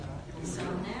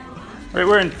Right,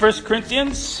 we're in 1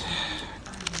 Corinthians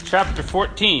chapter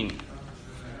 14.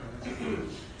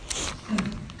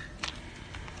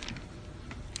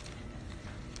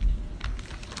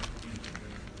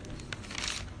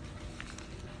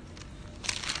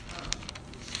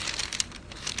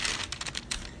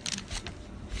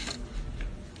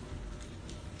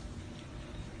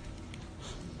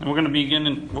 And we're going to begin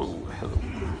in,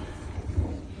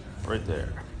 right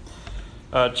there.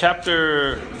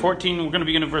 Chapter 14, we're going to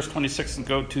begin in verse 26 and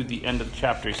go to the end of the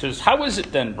chapter. He says, "How is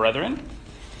it then, brethren?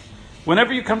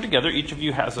 Whenever you come together, each of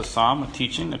you has a psalm, a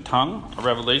teaching, a tongue, a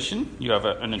revelation. You have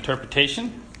an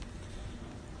interpretation.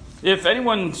 If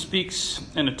anyone speaks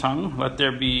in a tongue, let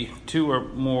there be two or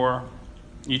more,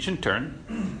 each in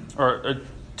turn, or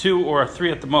two or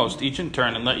three at the most, each in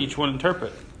turn, and let each one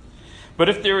interpret. But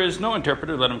if there is no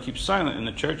interpreter, let him keep silent in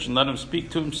the church, and let him speak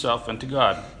to himself and to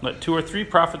God. Let two or three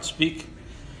prophets speak,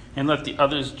 and let the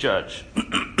others judge.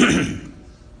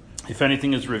 If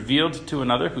anything is revealed to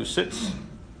another who sits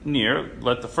near,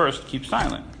 let the first keep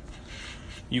silent.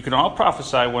 You can all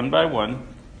prophesy one by one,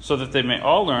 so that they may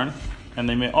all learn, and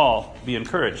they may all be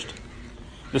encouraged.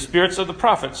 The spirits of the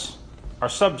prophets are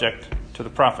subject to the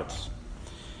prophets.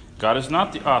 God is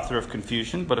not the author of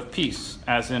confusion, but of peace,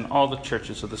 as in all the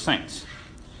churches of the saints.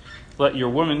 Let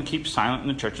your women keep silent in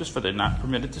the churches, for they are not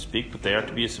permitted to speak, but they are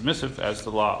to be submissive, as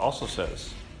the law also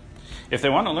says. If they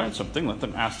want to learn something, let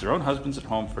them ask their own husbands at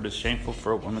home, for it is shameful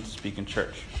for a woman to speak in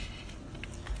church.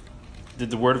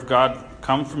 Did the word of God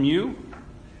come from you,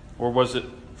 or was it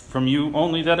from you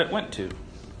only that it went to?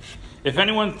 If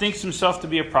anyone thinks himself to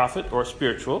be a prophet or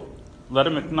spiritual, let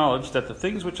him acknowledge that the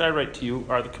things which I write to you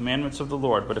are the commandments of the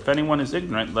Lord. But if anyone is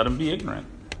ignorant, let him be ignorant.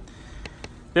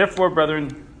 Therefore,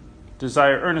 brethren,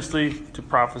 desire earnestly to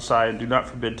prophesy, and do not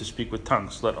forbid to speak with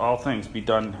tongues. Let all things be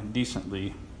done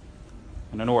decently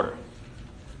and in order."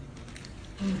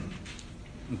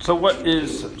 And so what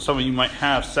is, some of you might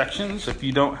have sections. If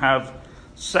you don't have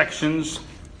sections,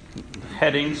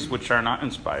 headings, which are not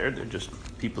inspired, they're just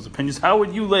people's opinions, how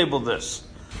would you label this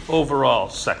overall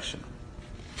section?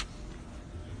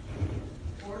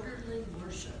 Orderly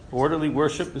worship. Orderly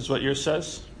worship is what yours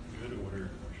says? Good order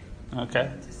worship.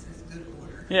 Okay. This is good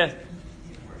order. Yeah. In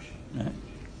worship. Yeah.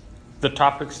 The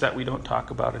topics that we don't talk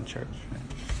about in church.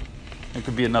 It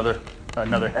could be another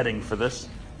heading for this.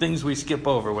 Things we skip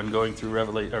over when going through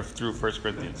Revelation or through 1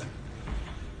 Corinthians.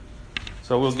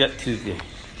 So we'll get to the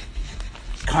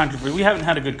controversy. We haven't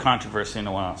had a good controversy in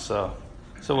a while, so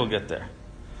we'll get there.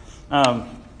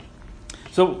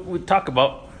 So we talk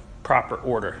about proper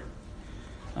order,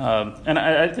 and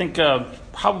I think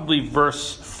probably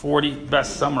verse 40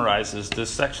 best summarizes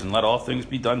this section. Let all things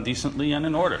be done decently and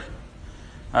in order,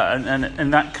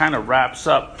 and that kind of wraps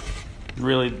up.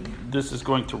 Really, this is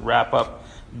going to wrap up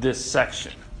this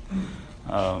section.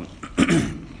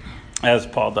 As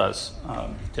Paul does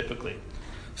typically.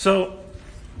 So,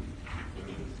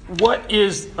 what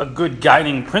is a good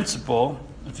guiding principle,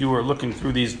 if you were looking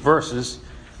through these verses,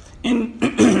 in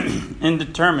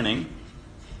determining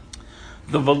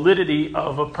the validity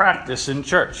of a practice in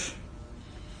church?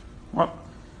 Well,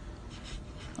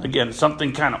 again,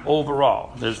 something kind of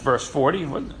overall. There's verse 40.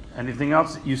 Anything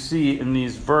else that you see in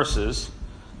these verses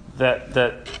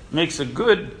that makes a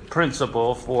good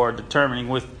principle for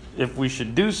determining if we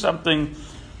should do something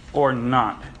or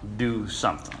not do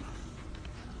something?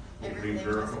 Opening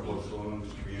prayer, a couple of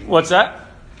songs, communion. What's that?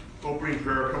 Opening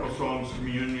prayer, a couple of songs,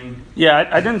 communion. Yeah,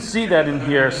 I didn't see that in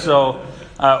here, so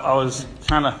I was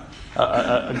kind of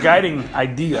a guiding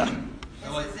idea.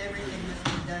 This is everything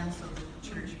that's been done so the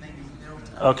church may be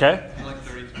built up. Okay. I like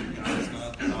 33. God is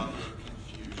not the author of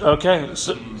confusion. Okay,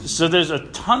 so there's a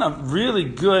ton of really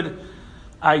good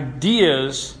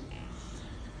ideas.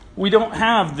 We don't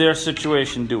have their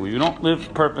situation, do we? We don't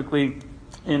live perfectly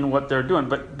in what they're doing,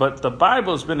 but the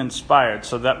Bible has been inspired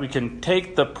so that we can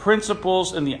take the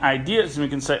principles and the ideas and we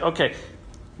can say, okay,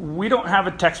 we don't have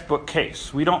a textbook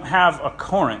case. We don't have a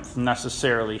Corinth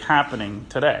necessarily happening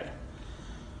today.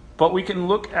 But we can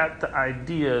look at the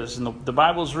ideas, and the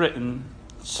Bible's written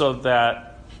so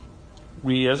that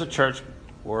we as a church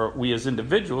or we as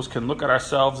individuals can look at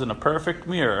ourselves in a perfect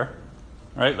mirror,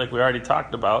 right, like we already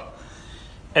talked about,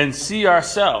 and see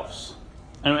ourselves.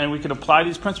 And we can apply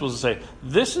these principles and say,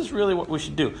 this is really what we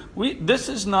should do. This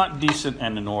is not decent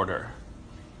and in order.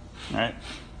 Right?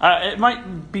 It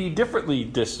might be differently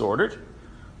disordered,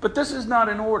 but this is not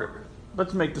in order.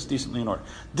 Let's make this decently in order.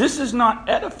 This is not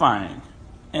edifying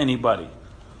anybody.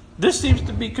 This seems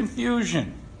to be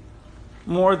confusion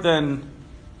more than...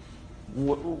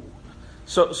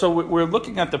 So we're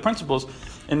looking at the principles,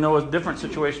 and though it's a different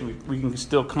situation, we can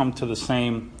still come to the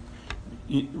same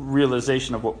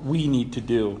realization of what we need to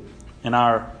do in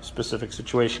our specific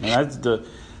situation. And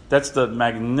that's the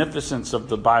magnificence of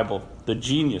the Bible, the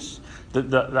genius,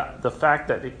 the fact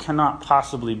that it cannot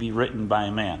possibly be written by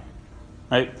a man.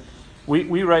 Right?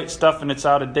 We write stuff and it's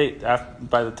out of date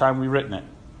by the time we've written it,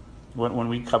 when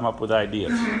we come up with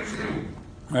ideas.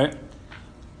 Right?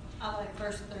 I like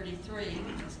verse 33,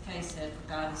 as Kay said, for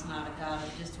God is not a God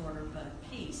of disorder but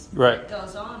of peace. Right. It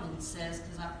goes on and says,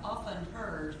 because I've often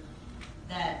heard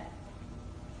that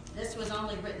this was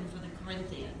only written for the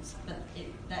Corinthians, but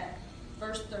that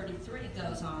verse 33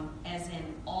 goes on as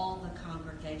in all the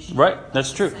congregation. Right,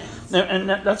 that's true. And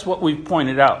that's what we've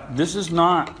pointed out. This is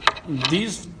not,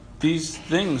 these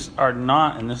things are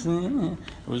not, and this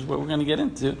is what we're going to get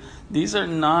into, these are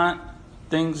not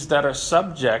things that are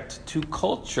subject to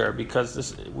culture,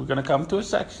 because we're going to come to a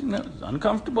section that is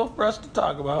uncomfortable for us to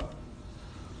talk about.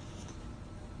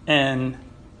 And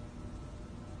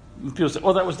people say,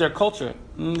 oh, that was their culture.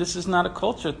 This is not a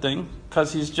culture thing,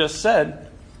 because he's just said,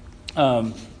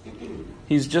 listen,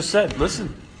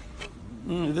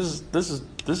 this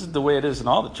is the way it is in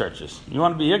all the churches. You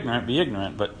want to be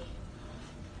ignorant, but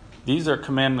these are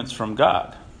commandments from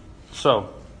God.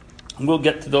 So we'll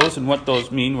get to those and what those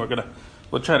mean.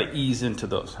 We'll try to ease into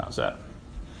those. How's that?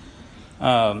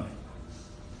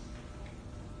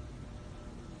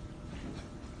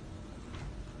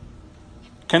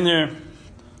 Can there?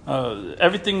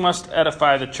 Everything must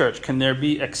edify the church. Can there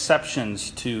be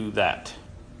exceptions to that?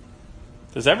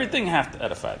 Does everything have to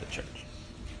edify the church?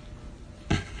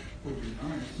 Would be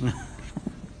nice.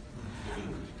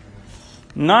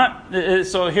 Not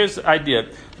so. Here's the idea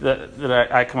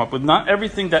that I come up with. Not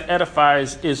everything that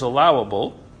edifies is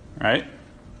allowable, right?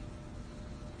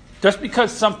 Just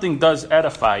because something does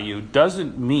edify you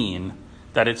doesn't mean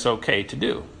that it's okay to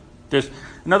do.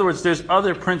 In other words, there's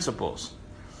other principles.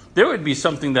 There would be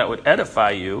something that would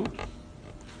edify you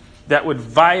that would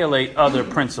violate other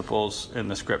principles in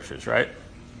the scriptures, right?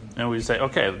 And we say,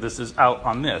 okay, this is out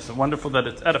on this. It's wonderful that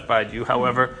it's edified you.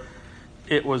 However,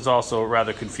 it was also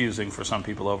rather confusing for some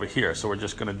people over here, so we're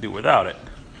just going to do without it.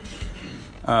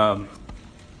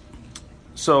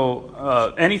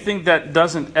 So anything that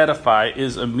doesn't edify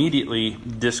is immediately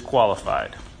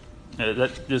disqualified.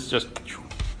 That is just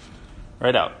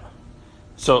right out.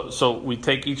 So we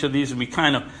take each of these and we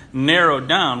kind of narrow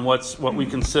down what we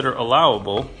consider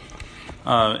allowable,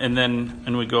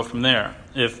 and we go from there.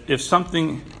 If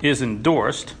something is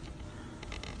endorsed,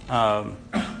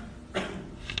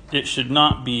 it should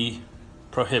not be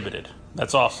prohibited.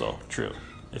 That's also true.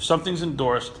 If something's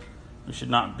endorsed, it should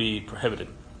not be prohibited.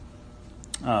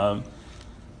 Does that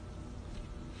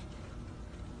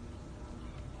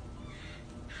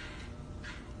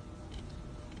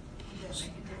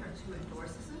make a difference who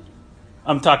endorses it?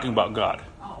 I'm talking about God.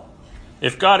 Oh.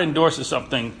 If God endorses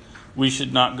something, we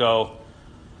should not go,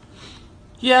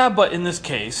 yeah, but in this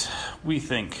case, we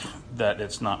think that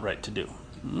it's not right to do.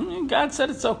 God said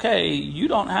it's okay. You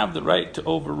don't have the right to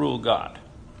overrule God.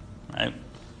 Right?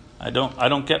 I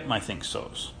don't get my think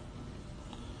so's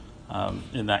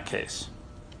in that case.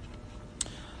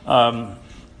 So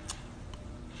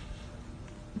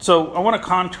I want to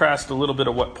contrast a little bit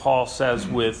of what Paul says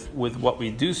with what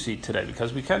we do see today,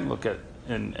 because we can look at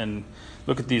and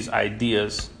look at these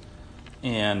ideas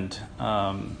and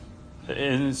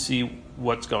see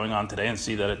what's going on today and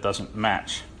see that it doesn't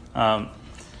match.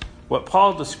 What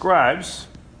Paul describes,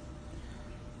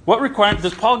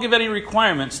 does Paul give any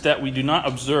requirements that we do not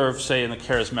observe, say, in the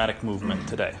charismatic movement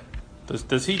today?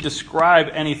 Does he describe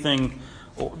anything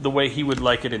the way he would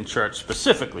like it in church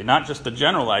specifically, not just the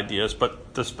general ideas,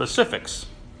 but the specifics?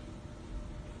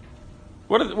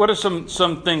 What are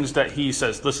some things that he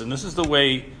says, listen, this is the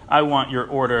way I want your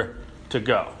order to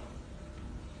go?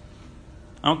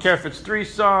 I don't care if it's 3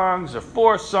 songs or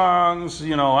 4 songs, I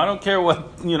don't care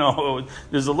what,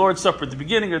 there's the Lord's Supper at the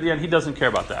beginning or the end. He doesn't care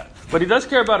about that. But he does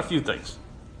care about a few things.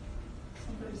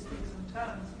 Somebody speaks in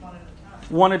tongues one at a time.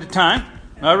 One at a time?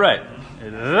 All right.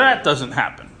 That doesn't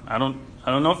happen. I don't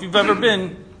know if you've ever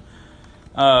been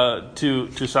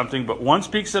to something, but one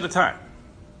speaks at a time.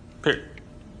 Period.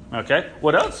 Okay.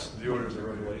 What else? The order of the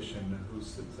revelation, who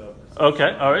sits up.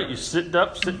 Okay. All right. You sit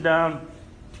up, sit down,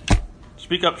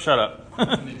 speak up, shut up.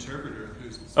 An interpreter.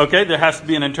 Okay. There has to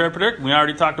be an interpreter. We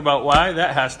already talked about why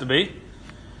that has to be.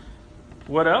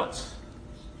 What else?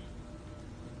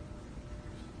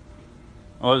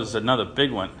 Oh, this is another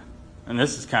big one. And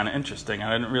this is kind of interesting.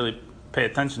 I didn't really pay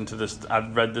attention to this.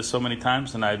 I've read this so many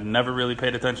times, and I've never really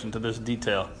paid attention to this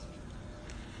detail.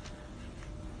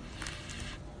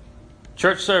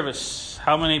 Church service.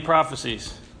 How many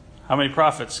prophecies? How many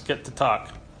prophets get to talk?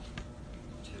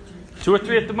 2 or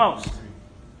 3 at the most.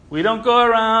 We don't go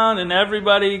around and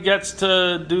everybody gets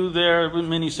to do their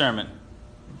mini sermon.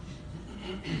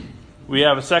 We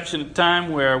have a section of time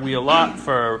where we allot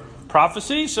for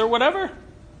prophecies or whatever.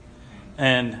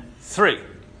 And 3.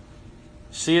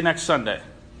 See you next Sunday.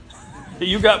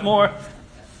 You got more?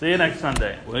 See you next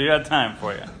Sunday. We got time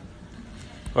for you.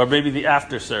 Or maybe the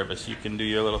after service, you can do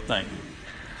your little thing.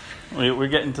 We're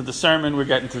getting to the sermon, we're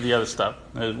getting to the other stuff.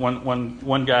 There's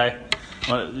one guy,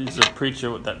 he's a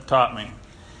preacher that taught me.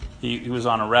 He was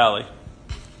on a rally,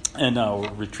 and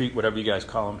retreat, whatever you guys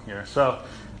call them here. So,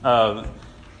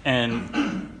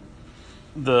 and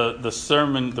the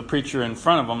sermon, the preacher in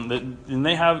front of them, and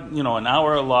they have an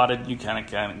hour allotted. You kind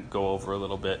of go over a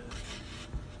little bit,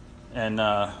 and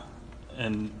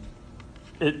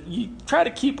you try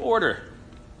to keep order.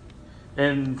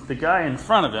 And the guy in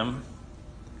front of him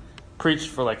preached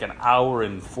for like an hour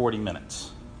and 40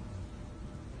 minutes.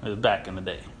 It was back in the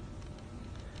day.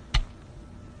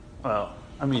 Well,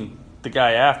 I mean, the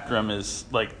guy after him is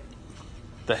like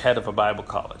the head of a Bible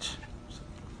college.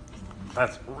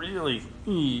 That's really...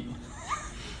 I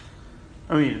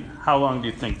mean, how long do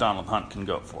you think Donald Hunt can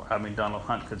go for? I mean, Donald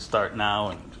Hunt could start now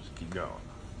and just keep going.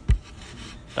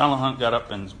 Donald Hunt got up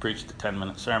and preached a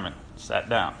 10-minute sermon, sat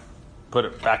down, put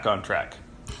it back on track.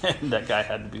 And that guy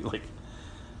had to be like,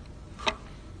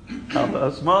 how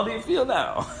small do you feel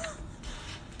now?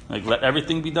 Like, let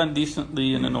everything be done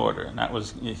decently and in order. And that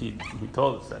was, he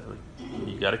told us that. Like,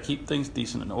 you got to keep things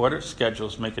decent in order.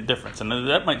 Schedules make a difference. And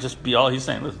that might just be all he's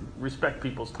saying. Listen, respect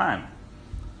people's time.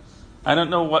 I don't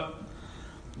know what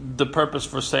the purpose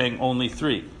for saying only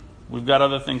 3. We've got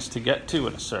other things to get to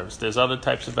in a service. There's other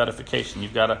types of edification. You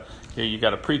got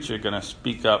a preacher going to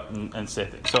speak up and say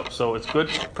things. So it's good.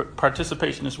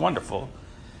 Participation is wonderful,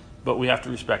 but we have to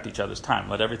respect each other's time.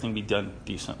 Let everything be done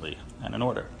decently and in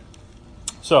order.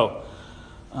 So,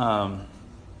 now,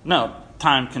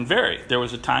 time can vary. There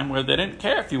was a time where they didn't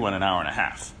care if you went an hour and a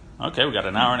half. Okay, we got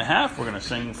an hour and a half. We're going to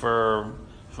sing for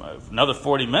another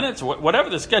 40 minutes. Whatever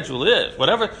the schedule is,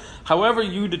 however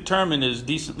you determine is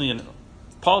decently. And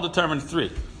Paul determined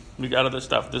 3. We got other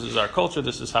stuff. This is our culture.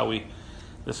 This is how we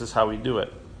do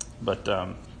it. But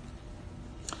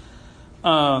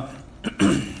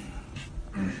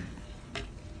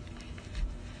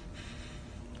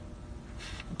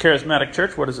charismatic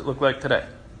church, what does it look like today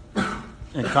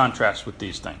in contrast with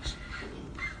these things?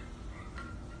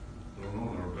 I don't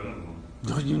know, never been in one.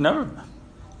 You've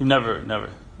never.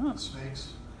 Oh.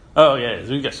 Snakes. Oh yeah,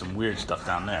 we got some weird stuff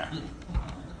down there.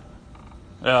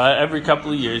 Every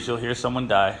couple of years, you'll hear someone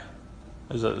die.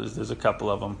 There's a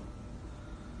couple of them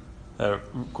that are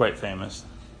quite famous.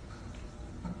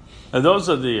 Now, those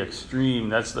are the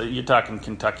extreme. You're talking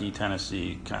Kentucky,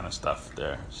 Tennessee kind of stuff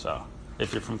there. So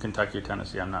if you're from Kentucky or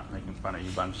Tennessee, I'm not making fun of you,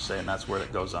 but I'm just saying that's where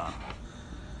it goes on.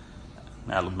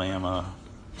 Alabama,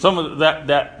 some of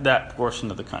that portion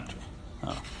of the country.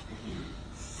 Oh.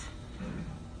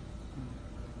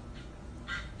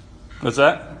 What's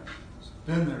that?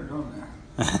 Been there, done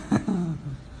that.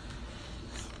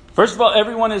 First of all,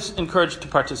 everyone is encouraged to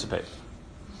participate.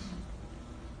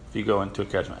 If you go into a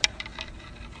charismatic,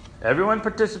 everyone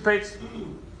participates,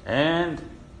 and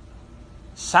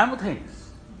simultaneous.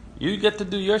 You get to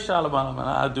do your shalabam, and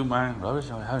I'll do mine.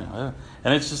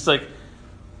 And it's just like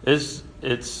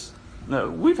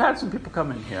we've had some people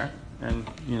come in here and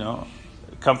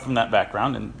come from that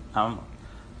background, and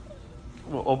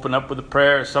we'll open up with a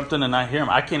prayer or something, and I hear them.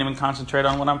 I can't even concentrate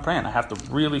on what I'm praying. I have to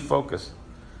really focus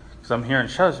because I'm hearing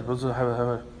shush.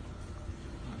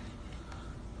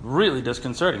 Really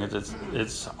disconcerting.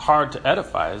 It's hard to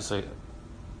edify. It's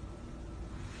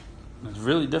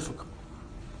really difficult.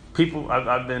 People,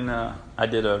 I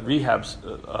did a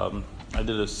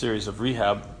series of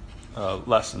rehab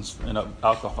lessons in an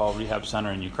alcohol rehab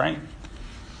center in Ukraine.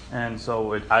 And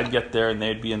so I'd get there, and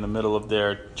they'd be in the middle of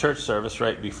their church service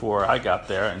right before I got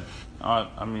there.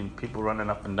 And, people running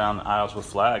up and down the aisles with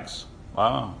flags.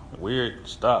 Wow, weird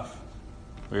stuff.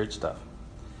 Weird stuff.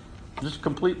 Just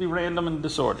completely random and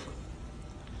disordered.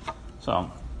 So, A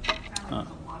lot of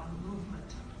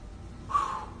movement.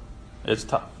 it's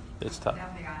tough. It's tough.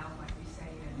 Down the aisle, like we say,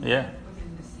 and Yeah.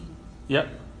 within the seat. Yep.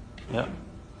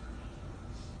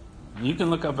 You can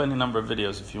look up any number of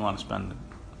videos if you want to spend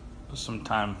some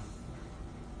time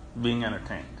being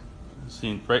entertained.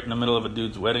 Seen right in the middle of a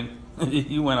dude's wedding,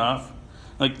 he went off.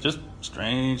 Like, just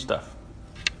strange stuff.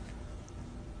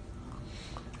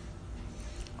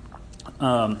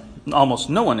 Almost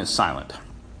no one is silent.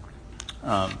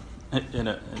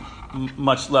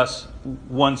 Much less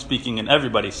one speaking and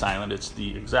everybody silent. It's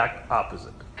the exact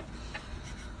opposite.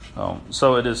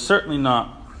 So it is certainly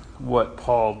not what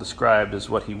Paul described as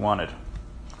what he wanted.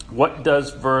 What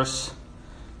does verse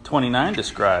 29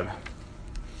 describe?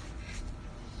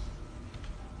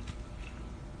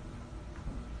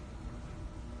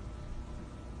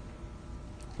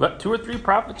 Let 2 or 3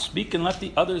 prophets speak and let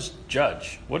the others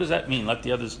judge. What does that mean, let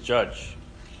the others judge?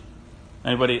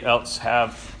 Anybody else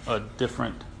have a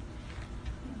different...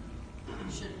 You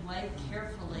should weigh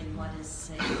carefully what is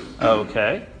said.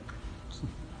 Okay.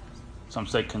 Some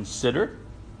say consider.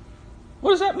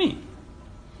 What does that mean?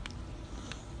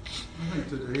 I think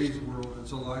today's world,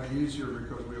 it's a lot easier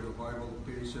because we have the Bible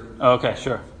to base everything. Okay,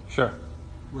 sure.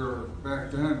 Where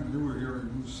back then, you were hearing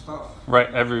new stuff.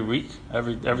 Right, every week,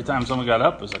 every time someone got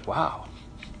up, it was like, wow.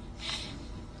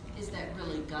 Is that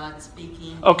really God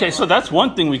speaking? Okay, so that's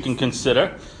one thing we can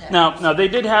consider. Now they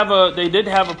did have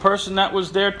a person that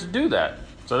was there to do that,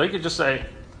 so they could just say,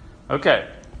 okay,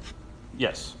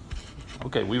 yes,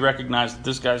 okay, we recognize that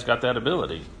this guy's got that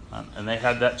ability, and they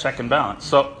had that check and balance.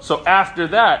 So after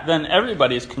that, then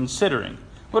everybody is considering.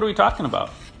 What are we talking about?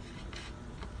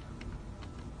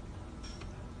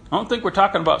 I don't think we're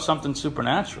talking about something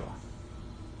supernatural.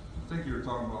 I think you were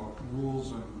talking about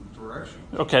rules and direction.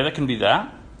 Okay, that can be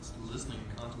that. It's listening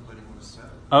and contemplating what is said.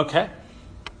 Okay.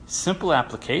 Simple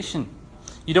application.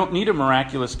 You don't need a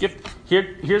miraculous gift.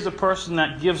 Here's a person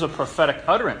that gives a prophetic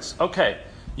utterance. Okay,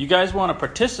 you guys want to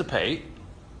participate.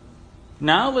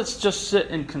 Now let's just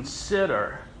sit and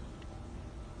consider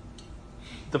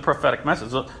the prophetic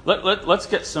message. Let's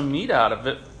get some meat out of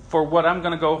it for what I'm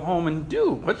going to go home and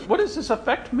do. What does this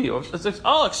affect me? It's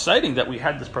all exciting that we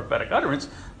had this prophetic utterance.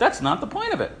 That's not the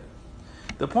point of it.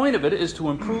 The point of it is to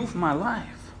improve my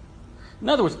life. In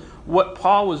other words, what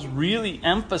Paul was really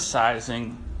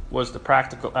emphasizing was the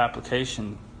practical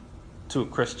application to a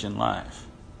Christian life,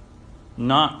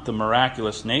 not the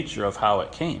miraculous nature of how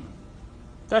it came.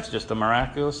 That's just the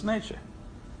miraculous nature.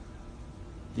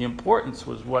 The importance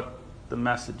was what the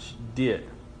message did.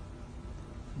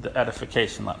 The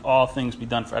edification. Let all things be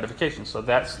done for edification. So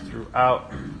that's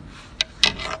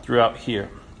throughout here.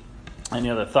 Any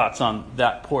other thoughts on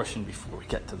that portion before we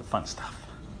get to the fun stuff?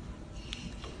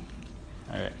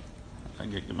 All right. I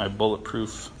get my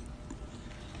bulletproof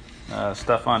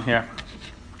stuff on here.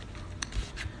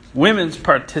 Women's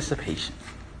participation.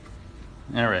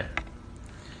 All right.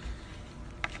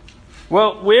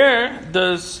 Well, where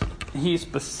does he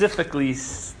specifically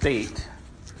state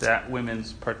that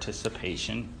women's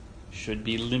participation should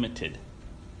be limited?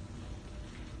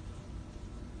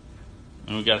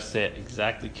 And we've got to say it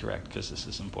exactly correct because this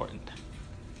is important.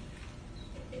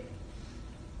 If you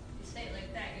say it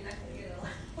like that, you're not going to get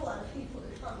a lot of people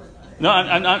to come with us. No,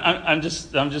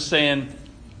 I'm just saying.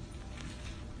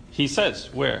 He says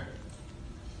where?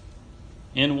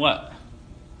 In what?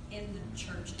 In the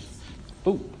churches.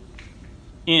 Ooh.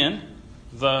 In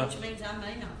the. Which means I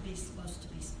may not be supposed to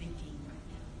be speaking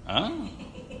right now. Oh.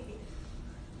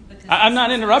 Because I'm not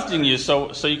it's- interrupting you,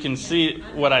 so you can see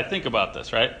what I think about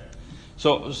this, right?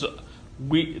 So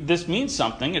this means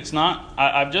something. It's not.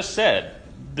 I've just said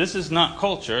this is not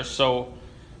culture, so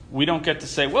we don't get to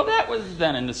say, well, that was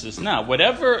then and this is now.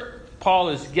 Whatever Paul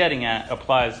is getting at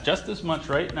applies just as much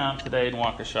right now today in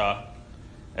Waukesha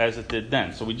as it did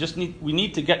then. So we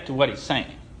need to get to what he's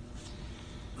saying,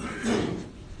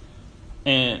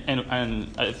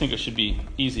 and I think it should be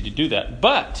easy to do that.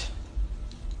 But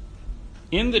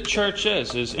in the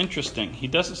churches is interesting. He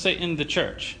doesn't say in the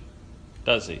church,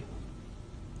 does he?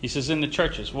 He says in the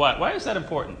churches. Why? Why is that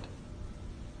important?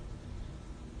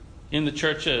 In the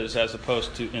churches as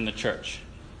opposed to in the church.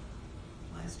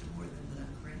 Applies to more than the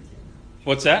Corinthian.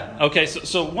 What's that? Okay,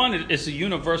 so one is a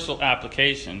universal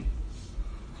application.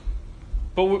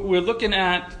 But we're looking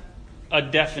at a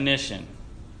definition.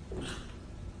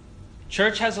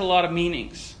 Church has a lot of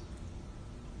meanings.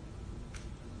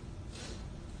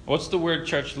 What's the word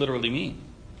church literally mean?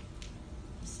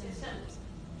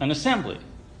 An assembly.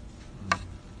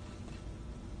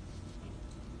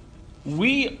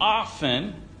 We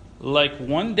often like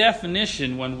one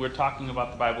definition when we're talking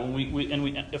about the Bible, and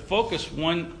we focus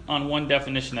on one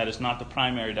definition that is not the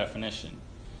primary definition.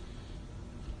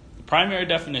 The primary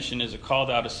definition is a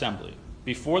called out assembly.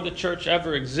 Before the church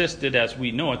ever existed as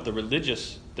we know it, the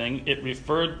religious thing, it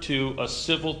referred to a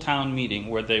civil town meeting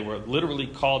where they were literally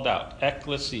called out.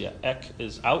 Ecclesia. Ek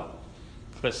is out.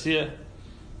 Ecclesia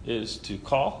is to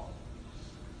call.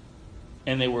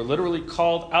 And they were literally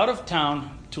called out of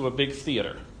town to a big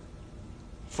theater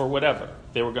for whatever.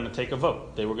 They were going to take a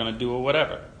vote. They were going to do a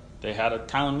whatever. They had a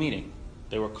town meeting.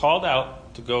 They were called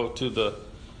out to go to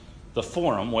the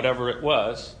forum, whatever it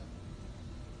was,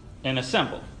 and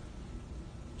assemble.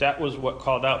 That was what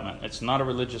called out meant. It's not a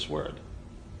religious word.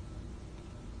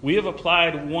 We have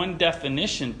applied one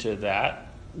definition to that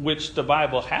which the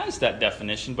Bible has that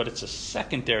definition, but it's a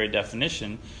secondary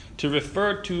definition to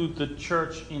refer to the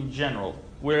church in general,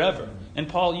 wherever. And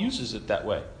Paul uses it that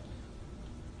way.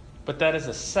 But that is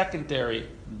a secondary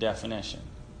definition.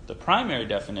 The primary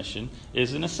definition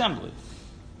is an assembly.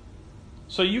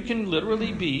 So you can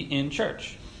literally be in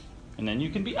church, and then you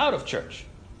can be out of church,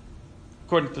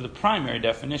 according to the primary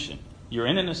definition. You're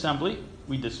in an assembly,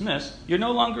 we dismiss, you're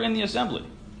no longer in the assembly.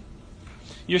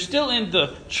 You're still in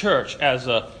the church as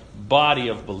a body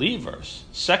of believers,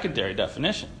 secondary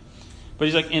definition. But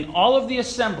he's like, in all of the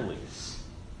assemblies,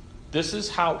 this is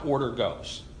how order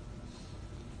goes.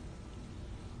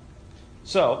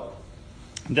 So,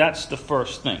 that's the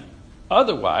first thing.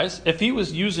 Otherwise, if he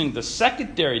was using the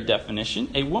secondary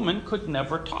definition, a woman could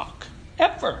never talk.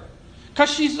 Ever. Because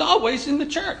she's always in the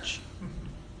church.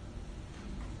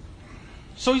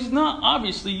 So he's not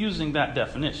obviously using that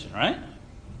definition, right?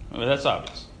 Well, that's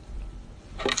obvious.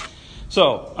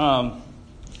 So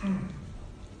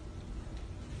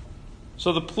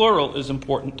the plural is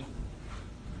important,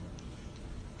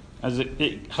 as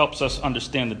it helps us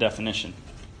understand the definition.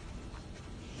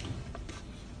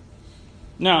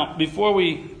 Now, before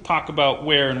we talk about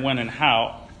where and when and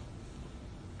how,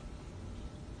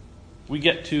 we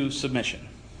get to submission.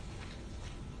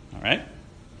 All right?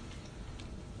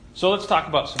 So let's talk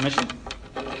about submission.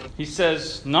 He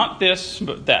says, not this,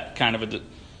 but that kind of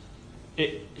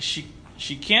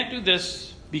she can't do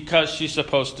this because she's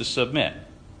supposed to submit.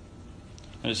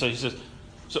 And so he says,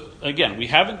 so again, we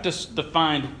haven't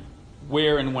defined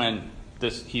where and when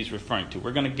this he's referring to.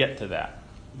 We're going to get to that.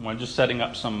 We're just setting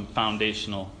up some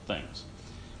foundational things.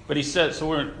 But he says, so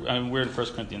we're in 1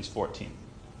 Corinthians 14.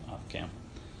 Cam.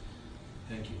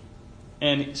 Thank you.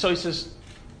 And so he says,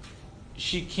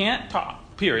 she can't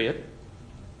talk, period,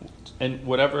 and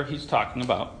whatever he's talking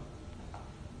about,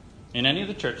 in any of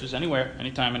the churches, anywhere,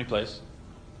 anytime, any place,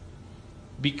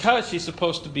 because she's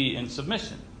supposed to be in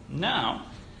submission. Now,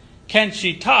 can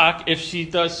she talk if she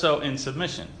does so in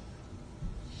submission?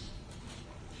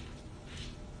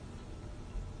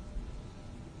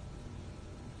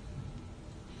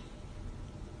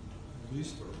 At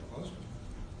least to her husband.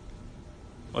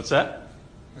 What's that?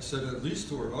 I said at least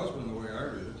to her husband, the way I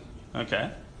read it.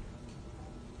 Okay.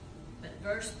 But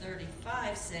verse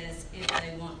 35 says if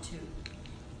they want to,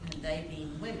 and they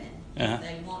being women, Uh-huh. if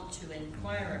they want to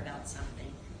inquire about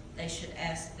something, they should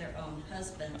ask their own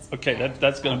husbands. Okay,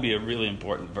 that's going to be a really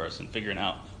important verse in figuring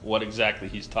out what exactly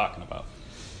he's talking about.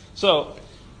 So,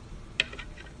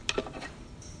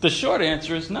 the short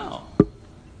answer is no.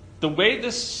 The way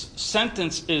this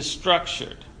sentence is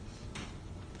structured,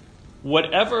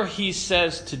 whatever he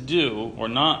says to do or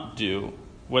not do,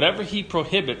 whatever he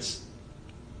prohibits,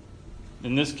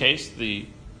 in this case, the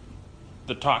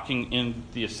talking in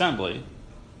the assembly,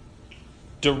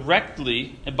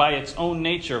 directly, by its own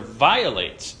nature,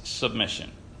 violates submission.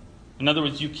 In other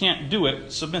words, you can't do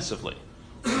it submissively.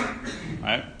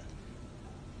 Right?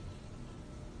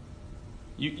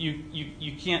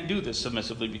 You can't do this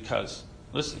submissively because,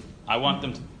 listen, I want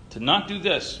them to not do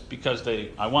this because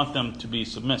I want them to be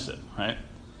submissive, right?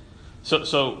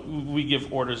 So we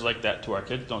give orders like that to our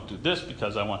kids. Don't do this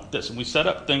because I want this. And we set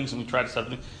up things and we try to set up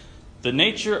things. The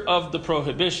nature of the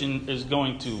prohibition is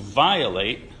going to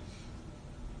violate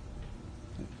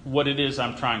what it is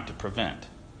I'm trying to prevent.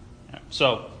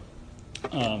 So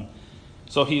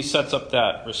he sets up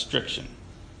that restriction.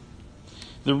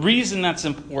 The reason that's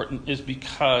important is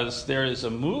because there is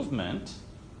a movement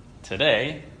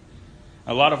today.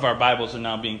 A lot of our Bibles are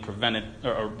now being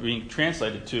being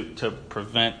translated to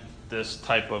prevent this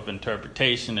type of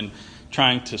interpretation and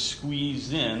trying to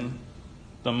squeeze in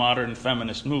the modern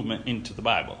feminist movement into the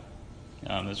Bible.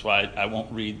 That's why I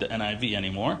won't read the NIV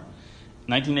anymore.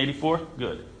 1984,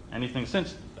 good. Anything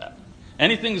since that.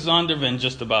 Anything Zondervan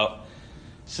just about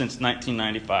since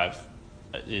 1995,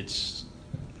 it's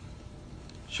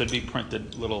should be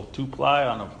printed little 2-ply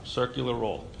on a circular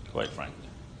roll, quite frankly.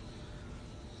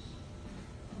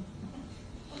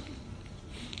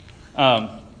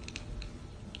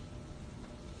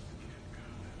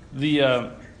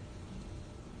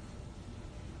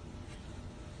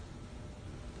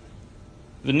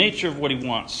 The nature of what he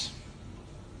wants.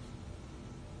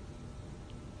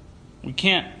 We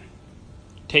can't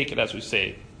take it, as we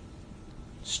say,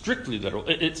 strictly literal.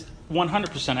 It's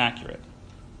 100% accurate.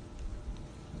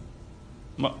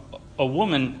 A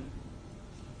woman,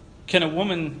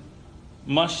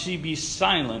 must she be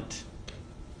silent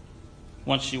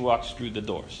once she walks through the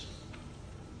doors?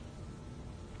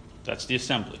 That's the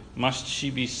assembly. Must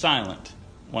she be silent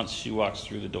once she walks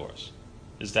through the doors?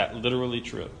 Is that literally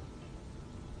true?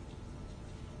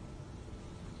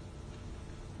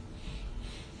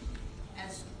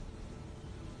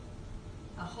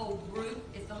 a whole group,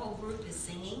 if the whole group is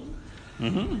singing,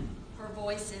 Mm-hmm. her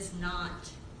voice is not.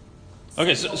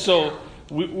 Okay, singled so out.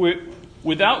 we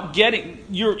without getting,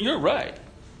 you're right.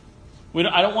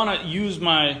 I don't want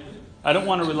to I don't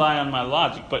want to rely on my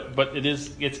logic, but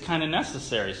it's kind of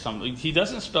necessary. He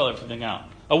doesn't spell everything out.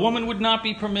 A woman would not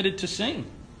be permitted to sing.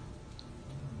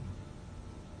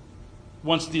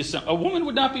 A woman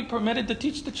would not be permitted to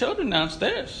teach the children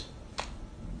downstairs.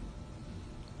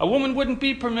 A woman wouldn't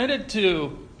be permitted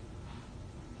to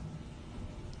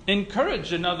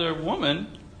encourage another woman,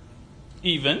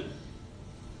 even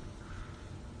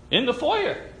in the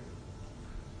foyer.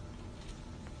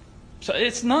 So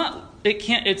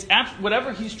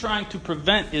whatever he's trying to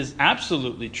prevent is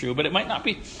absolutely true, but it might not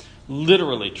be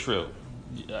literally true.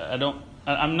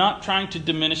 I'm not trying to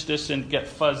diminish this and get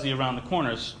fuzzy around the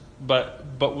corners, but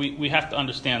we have to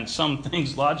understand some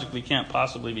things logically can't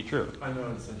possibly be true. I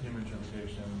know it's a human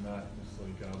interpretation, not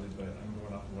necessarily godly, but I'm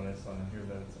going off of what I saw in here,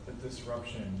 that it's a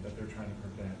disruption that they're trying to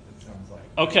prevent, it sounds like.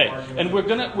 Okay, and we're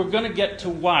gonna get to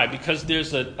why, because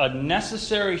there's a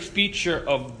necessary feature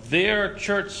of their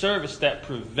church service that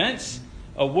prevents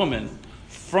a woman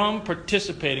from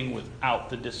participating without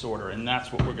the disorder, and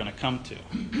that's what we're going to come to.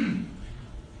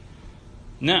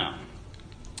 Now,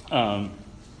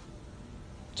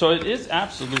 so it is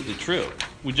absolutely true.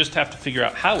 We just have to figure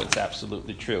out how it's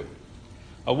absolutely true.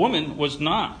 A woman was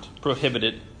not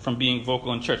prohibited from being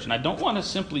vocal in church, and I don't want to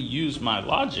simply use my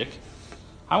logic.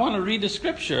 I want to read the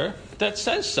scripture that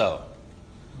says so.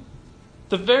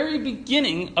 The very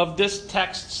beginning of this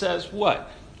text says what?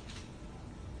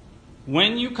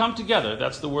 When you come together,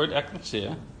 that's the word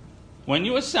ecclesia. When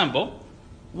you assemble,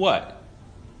 what?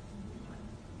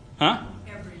 Huh?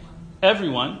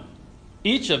 Everyone,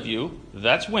 each of you,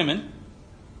 that's women,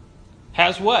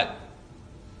 has what?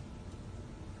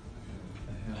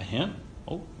 A hymn.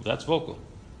 Oh, that's vocal.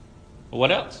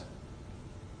 What else?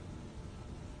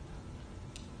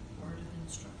 Word of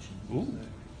instruction. Ooh.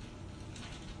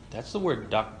 That's the word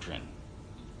doctrine.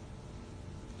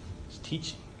 It's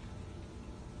teaching.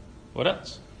 What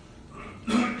else?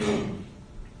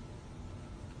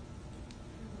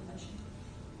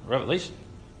 Revelation.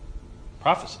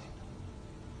 Prophecy.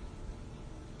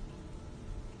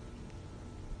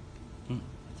 Tongue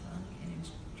and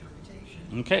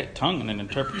interpretation. Okay, tongue and an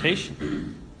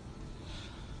interpretation.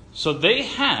 So they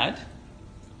had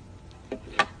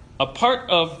a part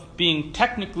of being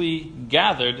technically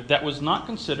gathered that was not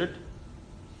considered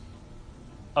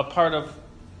a part of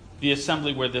the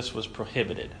assembly where this was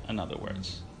prohibited, in other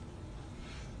words.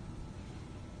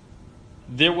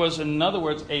 There was, in other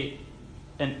words, an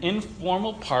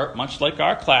informal part, much like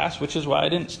our class, which is why I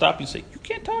didn't stop you and say, you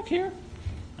can't talk here.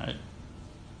 Right?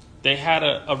 They had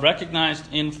a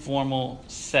recognized informal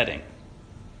setting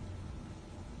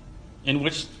in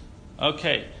which,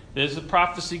 okay, there's a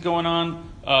prophecy going on.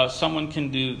 Someone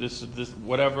can do this,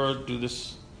 whatever, do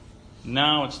this.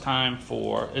 Now it's time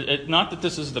for, not that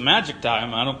this is the magic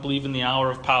time. I don't believe in the hour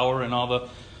of power and all the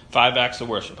 5 acts of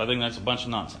worship. I think that's a bunch of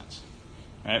nonsense.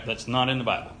 Right? That's not in the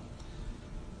Bible.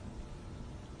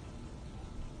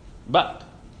 But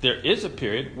there is a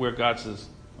period where God says,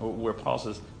 or where Paul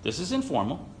says, this is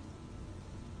informal.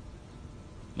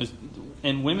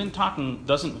 And women talking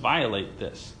doesn't violate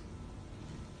this.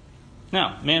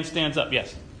 Now, man stands up.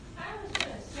 Yes? I was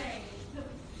going to say,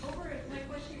 over like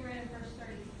what she read in verse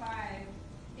 35,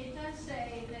 it does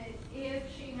say that if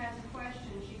she has a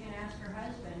question, she can ask her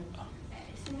husband.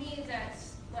 To me,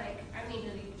 that's like, I mean,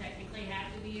 does he technically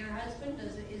have to be your husband?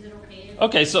 Is it okay?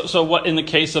 Okay, so what in the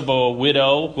case of a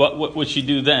widow, what would she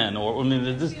do then? Or I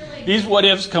mean, these what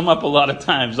ifs come up a lot of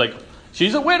times. Like,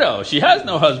 she's a widow, she has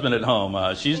no husband at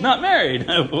home, she's not married.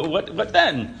 What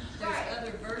then? There's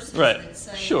other verses Right. that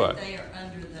say Sure. that they are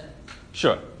under the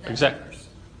Sure, that exactly. verse.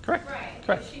 Correct. Right.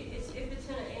 Correct. If it's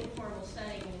in an informal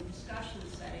setting, in a discussion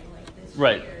setting like this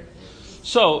Right. here,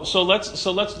 So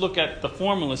let's look at the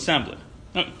formal assembly.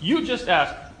 Now, you just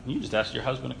asked your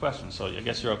husband a question, so I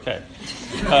guess you're okay.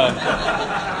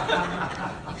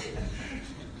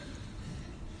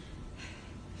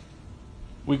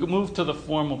 We could move to the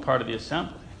formal part of the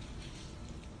assembly.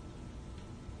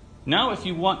 Now, if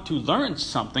you want to learn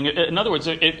something, in other words,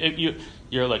 if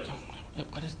you're like,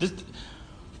 what is this?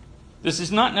 This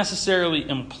is not necessarily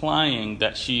implying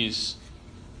that she's,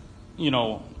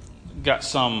 got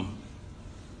some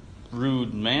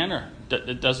rude manner.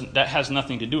 That has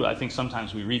nothing to do with it. I think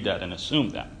sometimes we read that and assume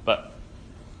that, but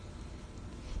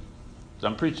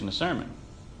I'm preaching a sermon.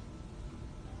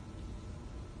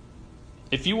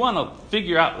 If you want to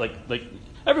figure out, like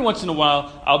every once in a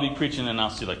while, I'll be preaching and I'll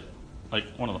see like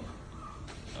one of them.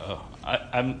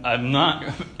 I'm not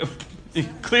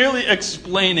Clearly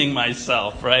explaining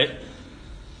myself, right?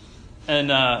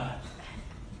 And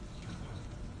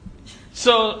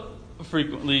so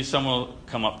frequently someone will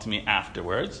come up to me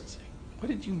afterwards and say, what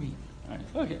did you mean? All right,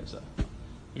 okay, so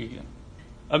here you go.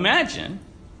 Imagine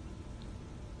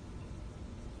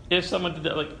if someone did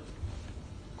that, like,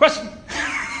 question.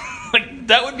 Like,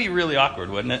 that would be really awkward,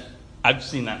 wouldn't it? I've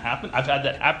seen that happen. I've had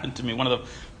that happen to me. One of the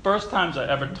first times I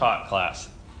ever taught class.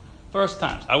 First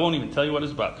times. I won't even tell you what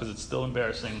it's about because it's still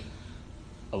embarrassing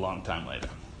a long time later.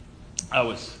 I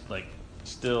was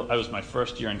my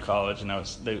first year in college, and why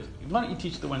don't you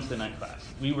teach the Wednesday night class?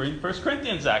 We were in 1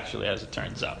 Corinthians, actually, as it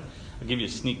turns out. I'll give you a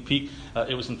sneak peek.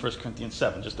 It was in 1 Corinthians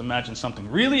 7. Just imagine something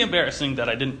really embarrassing that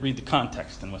I didn't read the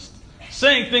context and was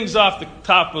saying things off the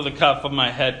top of the cuff of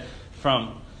my head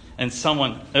and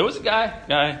someone, it was a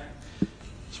guy,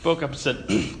 spoke up and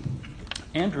said,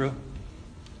 Andrew,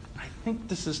 I think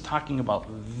this is talking about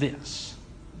this.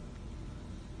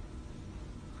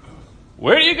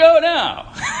 Where do you go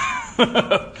now?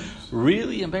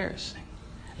 Really embarrassing.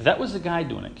 That was the guy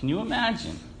doing it. Can you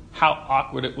imagine how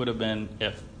awkward it would have been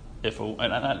if it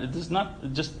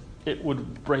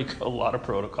would break a lot of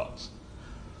protocols.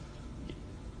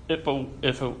 If a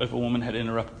woman had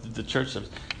interrupted the church service.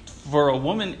 For a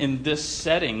woman in this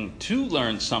setting to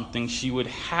learn something, she would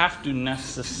have to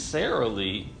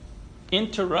necessarily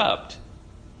interrupt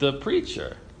the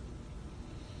preacher.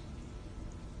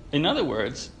 In other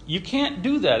words, you can't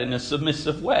do that in a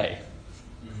submissive way.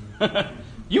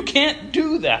 You can't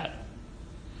do that.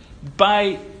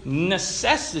 By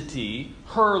necessity,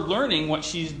 her learning what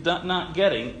she's not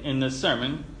getting in the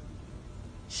sermon,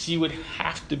 she would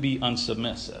have to be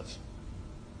unsubmissive.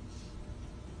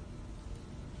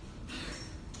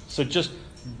 So just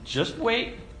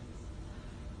wait.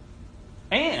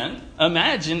 And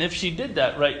imagine if she did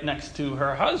that right next to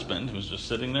her husband, who's just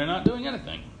sitting there not doing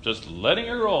anything, just letting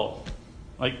her roll.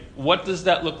 Like, what does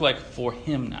that look like for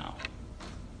him now?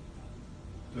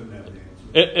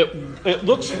 It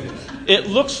looks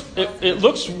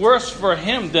worse for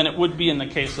him than it would be in the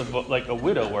case of like a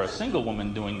widow or a single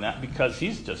woman doing that, because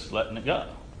he's just letting it go.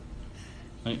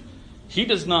 Like, he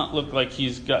does not look like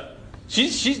he's got.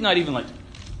 She's not even like,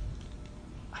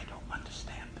 I don't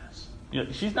understand this. You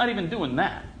know, she's not even doing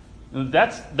that. And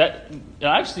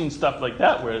I've seen stuff like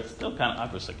that where it's still kind of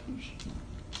awkward. It's like,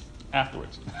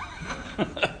 afterwards.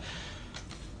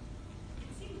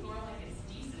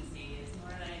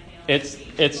 It's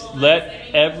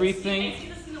let everything. I see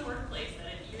this in the workplace,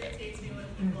 that it irritates me when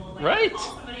people Right.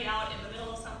 call somebody out in the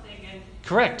middle of something and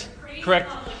Correct.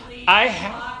 publicly. I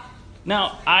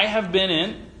have been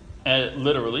in,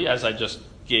 literally, as I just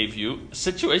gave you,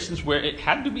 situations where it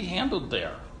had to be handled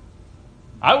there.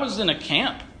 I was in a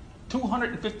camp,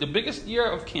 250, the biggest year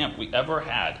of camp we ever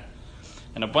had,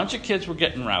 and a bunch of kids were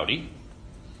getting rowdy,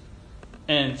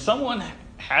 and someone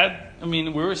we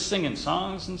were singing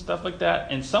songs and stuff like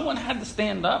that, and someone had to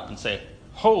stand up and say,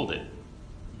 hold it.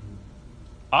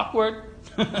 Awkward.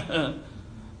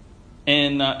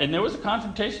 And there was a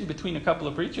confrontation between a couple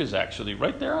of preachers, actually,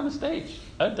 right there on the stage.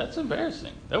 That's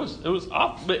embarrassing. It was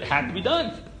off, but it had to be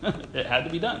done. It had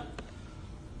to be done.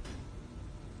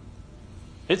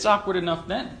 It's awkward enough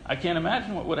then. I can't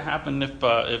imagine what would have happened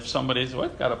if somebody's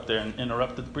wife got up there and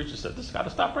interrupted the preacher and said, this has got to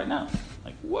stop right now.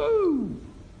 Like, whoa.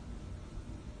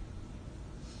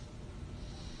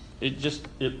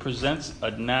 It presents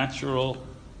a natural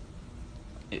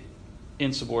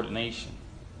insubordination.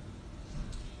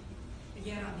 But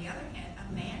yet, on the other hand,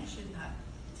 a man should not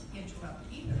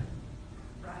interrupt either,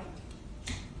 right?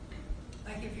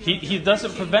 Like if you're He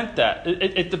doesn't prevent that.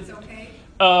 it's okay.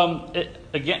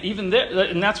 Again, even there,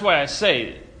 and that's why I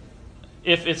say,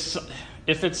 if it's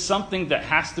something that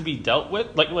has to be dealt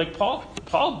with, like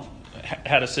Paul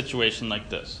had a situation like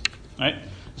this, right?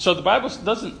 So the Bible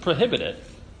doesn't prohibit it.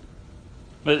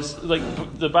 But it's like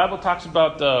the Bible talks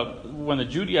about when the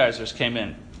Judaizers came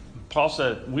in. Paul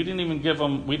said, we didn't even give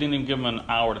them an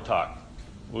hour to talk.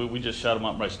 We just shut them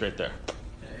up right straight there.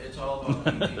 It's all about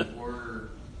keeping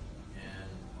order and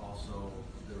also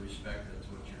the respect that's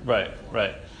what you're Right,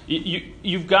 right.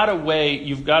 You've got to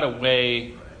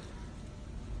weigh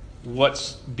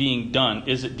what's being done.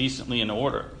 Is it decently in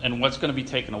order, and what's going to be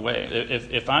taken away?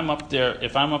 If I'm up there,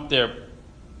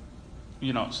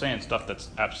 saying stuff that's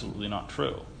absolutely not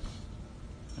true,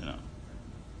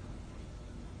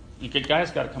 the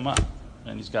guy's got to come up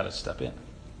and he's got to step in.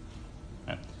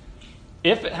 Okay?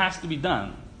 If it has to be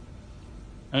done,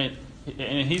 and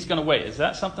he's going to wait. Is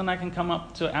that something I can come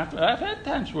up to after? I've had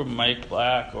times where Mike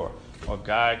Black or a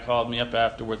guy called me up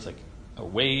afterwards, like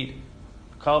Wade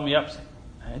called me up, saying,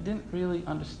 I didn't really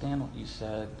understand what you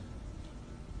said.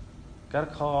 Got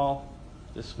a call.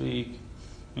 this week.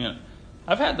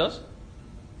 I've had those.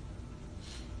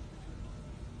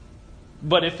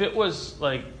 But if it was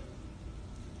like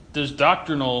there's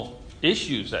doctrinal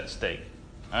issues at stake,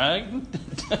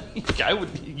 Guy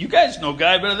would. You guys know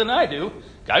Guy better than I do.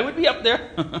 Guy would be up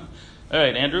there. All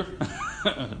right, Andrew,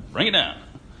 bring it down.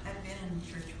 I've been in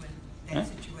church when that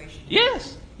situation.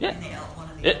 Yes, yeah. And one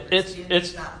of the elders did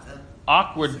stop the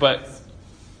awkward, but service.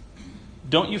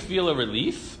 don't you feel a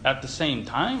relief at the same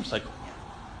time? It's like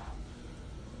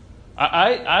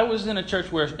I was in a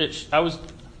church where I was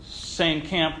same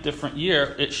camp, different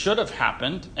year. It should have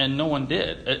happened, and no one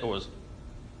did. It was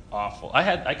awful.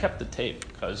 I kept the tape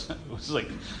because it was like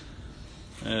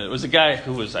it was a guy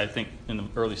who was, I think, in the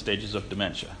early stages of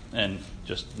dementia and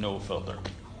just no filter.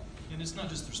 And it's not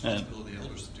just the responsibility of the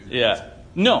elders to do that. Yeah.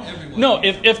 No.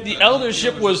 If the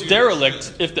eldership was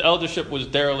derelict,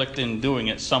 in doing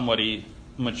it, somebody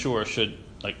mature should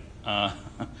this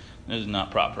is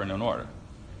not proper and in order.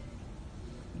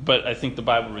 But I think the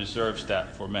Bible reserves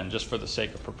that for men, just for the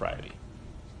sake of propriety.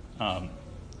 And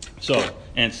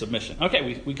submission.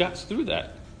 Okay, we got through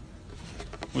that.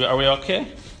 Are we okay?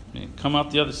 Come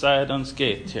out the other side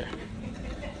unscathed here.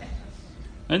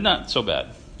 And not so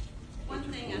bad. One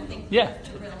thing I think Yeah.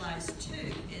 to realize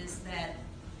too is that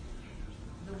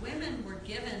the women were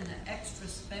given the extra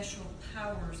special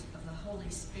powers of the Holy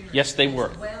Spirit. Yes, they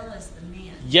were. As well as the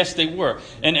men. Yes, they were.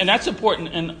 And that's important.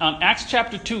 And on Acts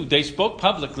chapter 2, they spoke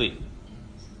publicly.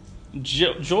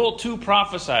 Joel 2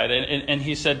 prophesied, and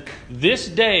he said, this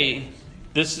day,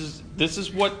 this is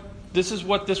what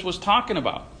this was talking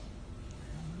about.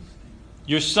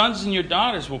 Your sons and your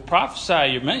daughters will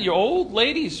prophesy. Your old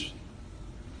ladies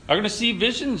are going to see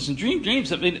visions and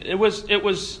dreams. I mean, it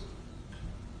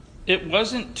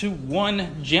wasn't to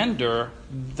one gender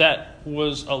that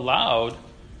was allowed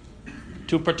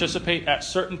to participate at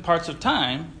certain parts of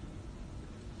time.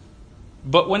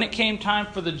 But when it came time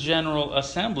for the general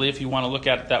assembly, if you want to look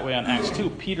at it that way on Acts 2,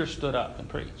 Peter stood up and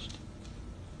preached.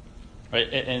 Right?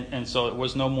 And so it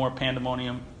was no more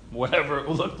pandemonium, whatever it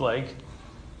looked like.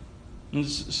 And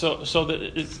so that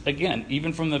it's, again,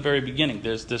 even from the very beginning,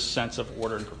 there's this sense of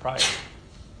order and propriety.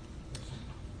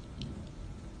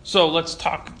 So let's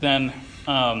talk then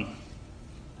about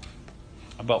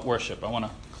worship. I want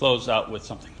to close out with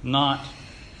something not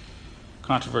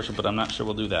controversial, but I'm not sure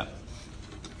we'll do that.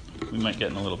 We might get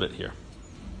in a little bit here.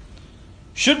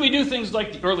 Should we do things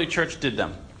like the early church did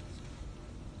them?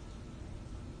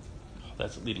 Oh,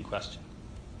 that's a leading question.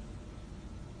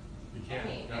 You I can't.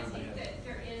 mean, I think that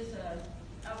there is a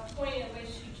point at which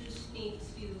you just need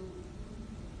to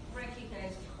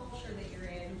recognize the culture that you're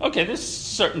in. Okay, there's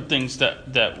certain things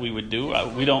that we would do.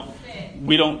 We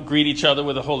don't greet each other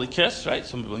with a holy kiss, right?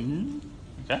 Some people,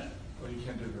 okay. Well, you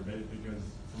can't do it verbatim because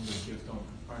some of the gifts don't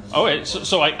find Oh, wait,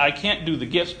 so I can't do the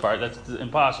gifts part. That's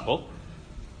impossible.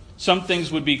 Some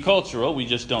things would be cultural. We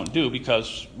just don't do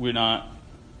because we're not,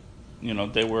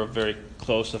 they were a very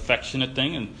close, affectionate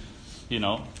thing. And,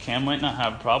 Cam might not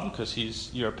have a problem because he's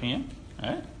European,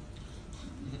 right?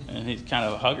 And he's kind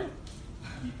of a hugger.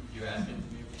 You asking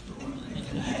me for one?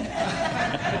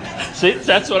 See,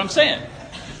 that's what I'm saying.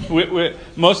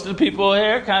 Most of the people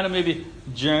here kind of maybe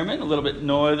German, a little bit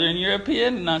Northern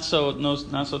European, not so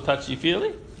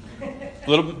touchy-feely. A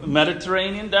little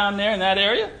Mediterranean down there in that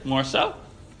area, more so.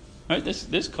 Right?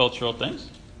 There's cultural things.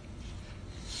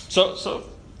 So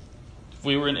if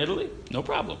we were in Italy, no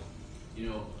problem.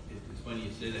 It's funny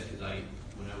you say that because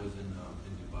when I was in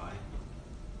Dubai,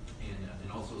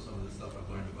 and also some of the stuff I've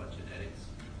learned about genetics,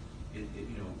 it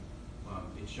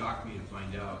shocked me to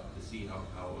find out, to see how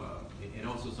and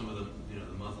also some of the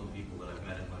the Muslim people that I've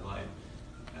met in my life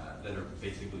that are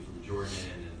basically from Jordan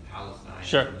and Palestine,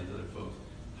 Sure. and some of these other folks,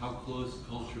 how close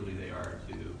culturally they are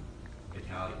to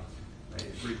Italians. Right?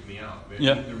 It freaked me out.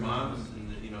 Yeah. Their moms and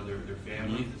their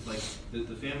families. It's like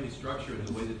the family structure and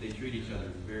the way that they treat each other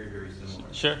is very, very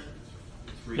similar. Sure.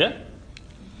 It's freaky. Yeah.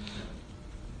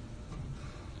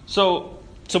 So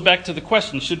back to the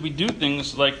question, should we do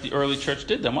things like the early church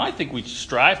did them? Well, I think we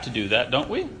strive to do that, don't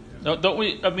we? Don't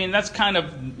we? I mean, that's kind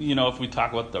of, if we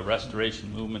talk about the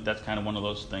restoration movement, that's kind of one of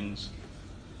those things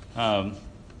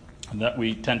that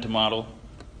we tend to model.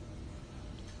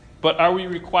 But are we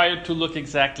required to look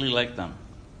exactly like them?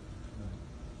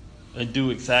 And do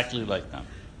exactly like them?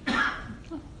 Should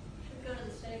go to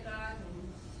the synagogue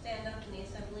and stand up in the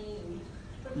assembly and.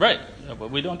 Right,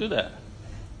 but we don't do that.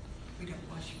 We don't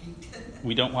wash feet.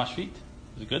 We don't wash feet.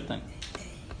 It's a good thing.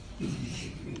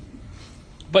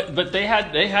 But they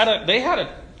had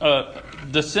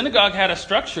the synagogue had a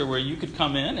structure where you could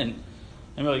come in and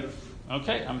be like,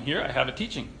 okay, I'm here, I have a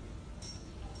teaching.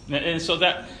 And so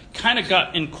that kind of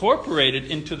got incorporated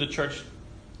into the church,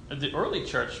 the early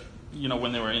church,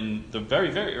 when they were in the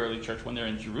very, very early church, when they were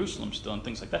in Jerusalem still and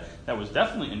things like that. That was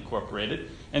definitely incorporated.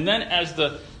 And then as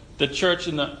the church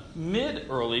in the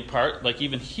mid-early part, like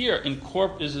even here,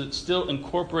 is it still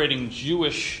incorporating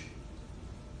Jewish,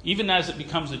 even as it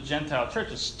becomes a Gentile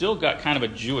church, it's still got kind of a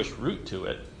Jewish root to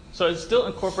it. So it's still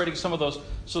incorporating some of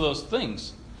those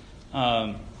things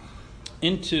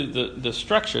into the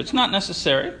structure. It's not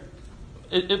necessary,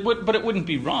 but it wouldn't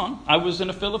be wrong. I was in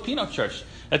a Filipino church.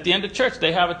 At the end of church,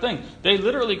 they have a thing. They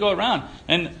literally go around,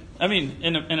 and I mean,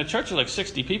 in a church of like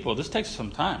 60 people, this takes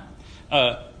some time.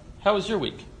 How was your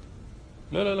week?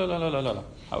 La la la la la la la.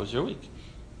 How was your week?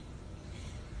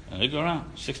 And they go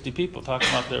around, 60 people talking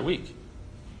about their week.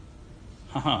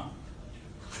 Can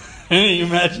you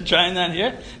imagine trying that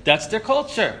here? That's their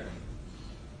culture.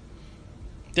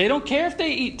 They don't care if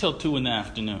they eat till 2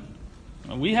 in.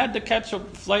 We had to catch a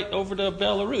flight over to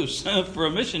Belarus for a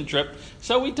mission trip,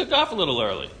 so we took off a little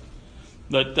early.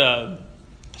 But that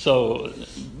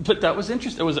was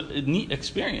interesting. It was a neat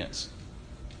experience.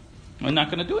 We're not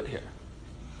going to do it here.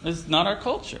 It's not our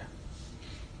culture.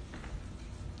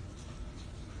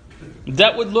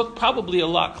 That would look probably a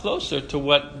lot closer to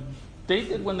what they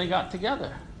did when they got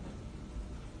together.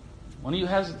 One of you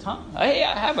has a tongue. Hey,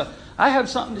 I have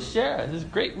something to share. This is a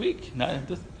great week.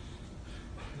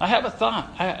 I have a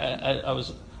thought.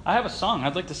 I have a song.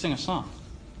 I'd like to sing a song.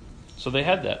 So they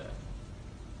had that.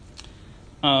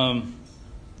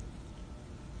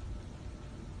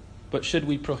 But should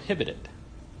we prohibit it?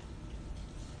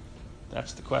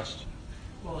 That's the question.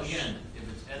 Well, again, if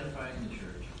it's edifying the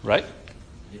church, right?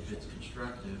 If it's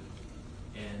constructive,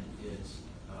 and it's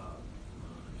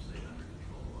say under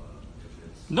control, if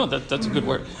it's no, that's a good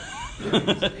word.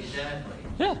 Exactly.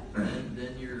 Yeah.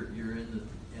 Then you're in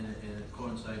and it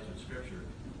coincides with Scripture.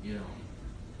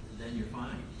 Then you're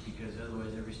fine, because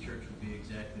otherwise every church would be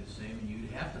exactly the same, and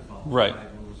you'd have to follow right. the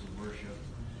 5 rules of worship,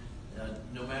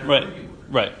 no matter right. where you were.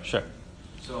 Right. Sure.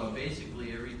 So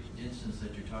basically, every instance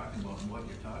that you're talking about and what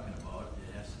you're talking about,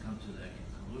 it has to come to that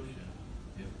conclusion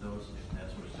if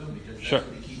that's what it's doing, because that's sure.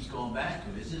 what it keeps going back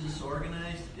to. Is this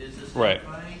organized? Is this right.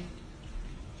 edifying?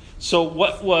 So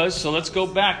let's go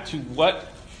back to what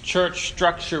church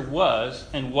structure was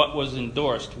and what was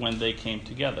endorsed when they came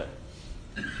together.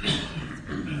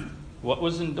 What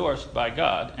was endorsed by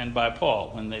God and by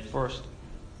Paul when they first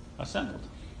assembled?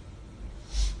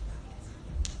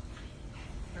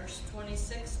 Verse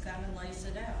 26 kind of lays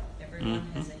it out. Everyone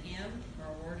has a hymn or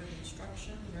a word of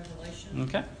instruction, revelation.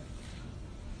 Okay.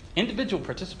 Individual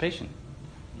participation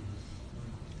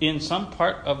in some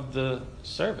part of the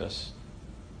service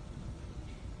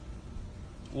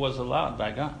was allowed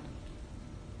by God.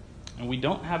 And we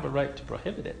don't have a right to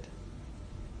prohibit it.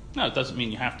 Now, it doesn't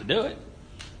mean you have to do it.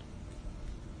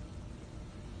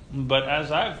 But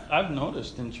as I've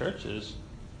noticed in churches,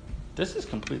 this is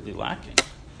completely lacking.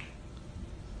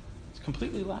 It's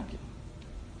completely lacking.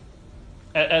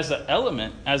 As an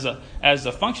element, as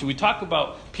a function, we talk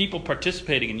about people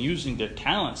participating and using their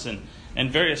talents and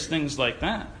various things like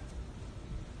that.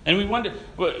 And we wonder.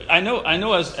 Well, I know,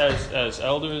 as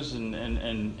elders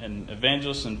and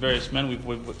evangelists and various men,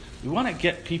 we want to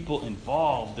get people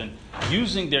involved and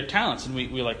using their talents, and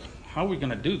we're like, how are we going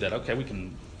to do that? Okay, we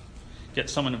can get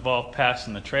someone involved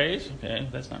passing the trays. Okay,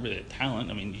 that's not really a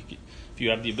talent. I mean, if you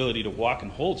have the ability to walk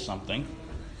and hold something,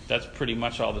 that's pretty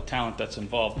much all the talent that's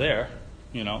involved there.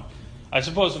 I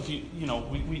suppose if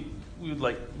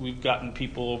we've gotten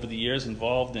people over the years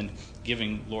involved in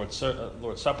giving Lord's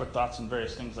Supper thoughts and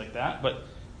various things like that, but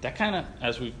that kind of,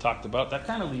 as we've talked about, that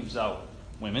kind of leaves out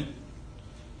women.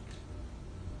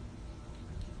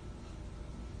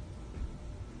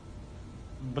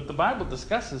 But the Bible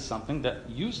discusses something that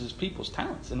uses people's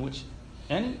talents in which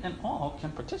any and all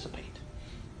can participate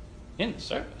in the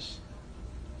service.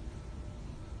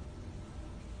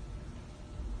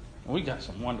 We got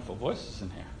some wonderful voices in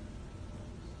here.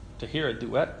 To hear a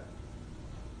duet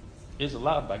is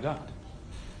allowed by God.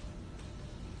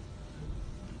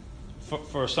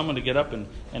 For someone to get up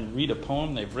and read a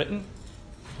poem they've written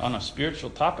on a spiritual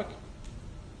topic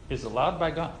is allowed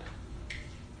by God.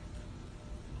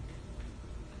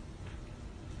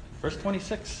 Verse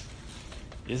 26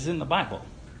 is in the Bible,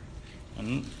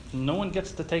 and no one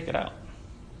gets to take it out.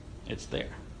 It's there.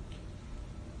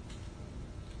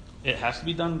 It has to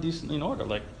be done decently in order,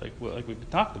 like we've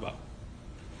talked about.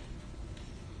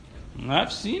 And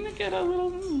I've seen it get a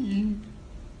little...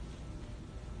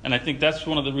 And I think that's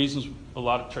one of the reasons a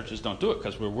lot of churches don't do it,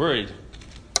 because we're worried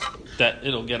that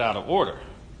it'll get out of order.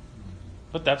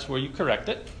 But that's where you correct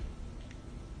it.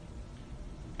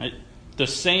 The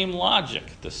same logic,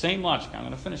 I'm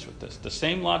going to finish with this. The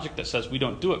same logic that says we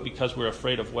don't do it because we're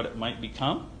afraid of what it might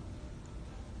become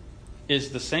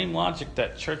is the same logic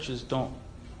that churches don't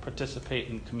participate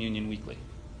in communion weekly.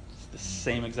 It's the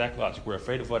same exact logic. We're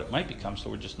afraid of what it might become, so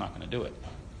we're just not going to do it.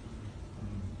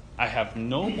 I have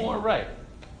no more right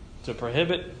to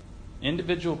prohibit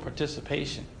individual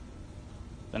participation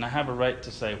than I have a right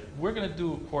to say, we're going to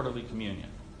do quarterly communion.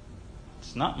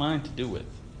 It's not mine to do with.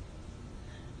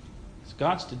 It's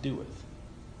God's to do with.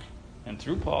 And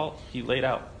through Paul, he laid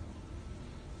out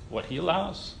what he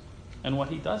allows and what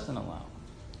he doesn't allow.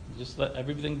 Just let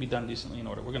everything be done decently in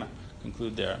order. We're going to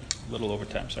conclude there. A little over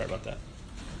time. Sorry about that.